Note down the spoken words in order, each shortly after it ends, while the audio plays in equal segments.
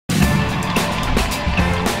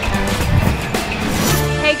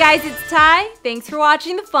guys, it's Ty. Thanks for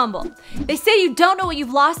watching The Fumble. They say you don't know what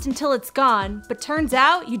you've lost until it's gone, but turns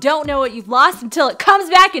out you don't know what you've lost until it comes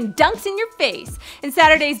back and dunks in your face. In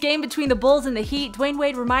Saturday's game between the Bulls and the Heat, Dwyane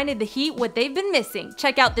Wade reminded the Heat what they've been missing.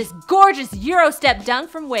 Check out this gorgeous Eurostep dunk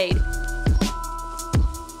from Wade.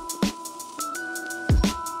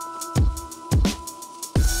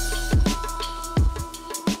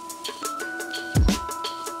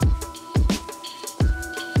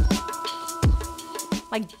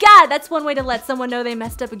 My God, that's one way to let someone know they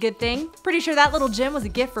messed up a good thing. Pretty sure that little gem was a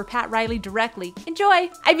gift for Pat Riley directly. Enjoy.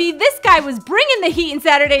 I mean, this guy was bringing the heat in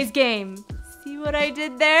Saturday's game. See what I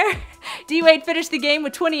did there? D-Wade finished the game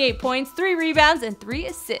with 28 points, 3 rebounds, and 3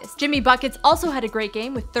 assists. Jimmy Buckets also had a great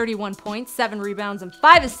game with 31 points, 7 rebounds, and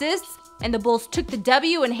 5 assists. And the Bulls took the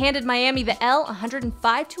W and handed Miami the L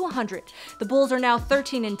 105-100. The Bulls are now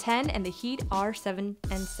 13-10 and the Heat are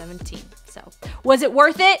 7-17. So, was it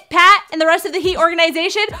worth it, Pat and the rest of the Heat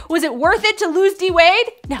organization? Was it worth it to lose D-Wade?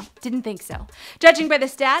 No, didn't think so. Judging by the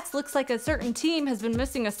stats, looks like a certain team has been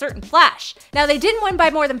missing a certain flash. Now, they didn't win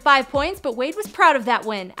by more than 5 points, but Wade was proud of that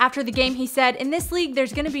win. After the game, he said, "In this league,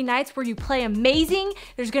 there's going to be nights where you play amazing,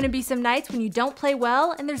 there's going to be some nights when you don't play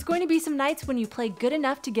well, and there's going to be some nights when you play good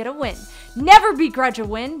enough to get a win. Never begrudge a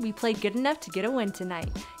win. We played good enough to get a win tonight."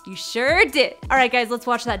 You sure did. All right, guys, let's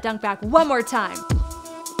watch that dunk back one more time.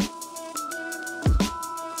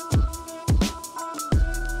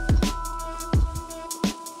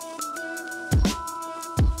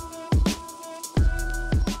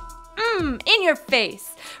 In your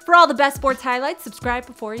face. For all the best sports highlights, subscribe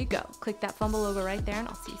before you go. Click that Fumble logo right there, and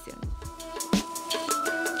I'll see you soon.